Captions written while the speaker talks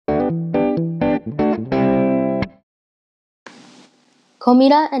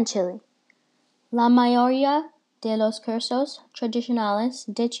Comida en Chile. La mayoría de los cursos tradicionales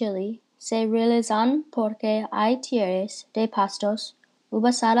de Chile se realizan porque hay tierras de pastos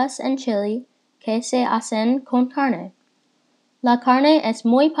ubicadas en Chile que se hacen con carne. La carne es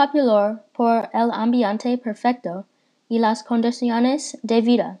muy popular por el ambiente perfecto y las condiciones de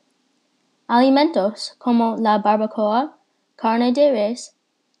vida. Alimentos como la barbacoa, carne de res,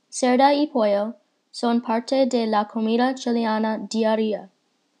 cerda y pollo son parte de la comida chilena diaria.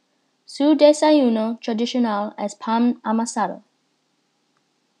 Su desayuno tradicional es pan amasado.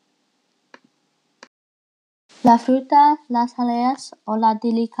 La fruta, las jaleas o la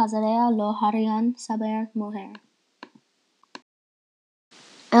delicadeza lo harían saber mejor.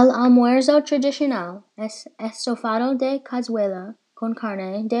 El almuerzo tradicional es estofado de cazuela con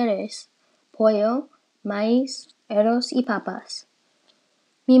carne de res, pollo, maíz, arroz y papas.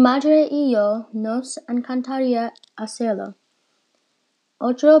 Mi madre y yo nos encantaría hacerlo.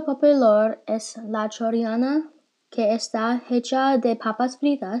 Otro popular es la choriana, que está hecha de papas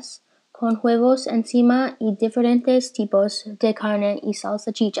fritas, con huevos encima y diferentes tipos de carne y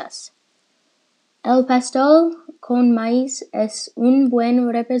salchichas. El pastel con maíz es un buen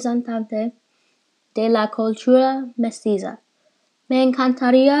representante de la cultura mestiza. Me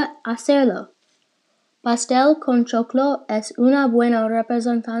encantaría hacerlo. Pastel con choclo es una buena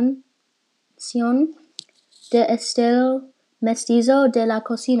representación del estilo mestizo de la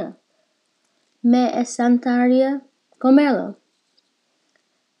cocina. Me encantaría comerlo.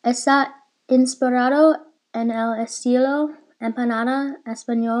 Está inspirado en el estilo empanada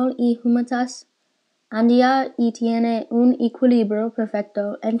español y humitas andía y tiene un equilibrio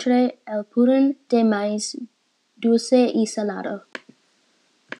perfecto entre el pudín de maíz dulce y salado.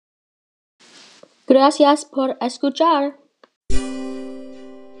 Gracias por escuchar.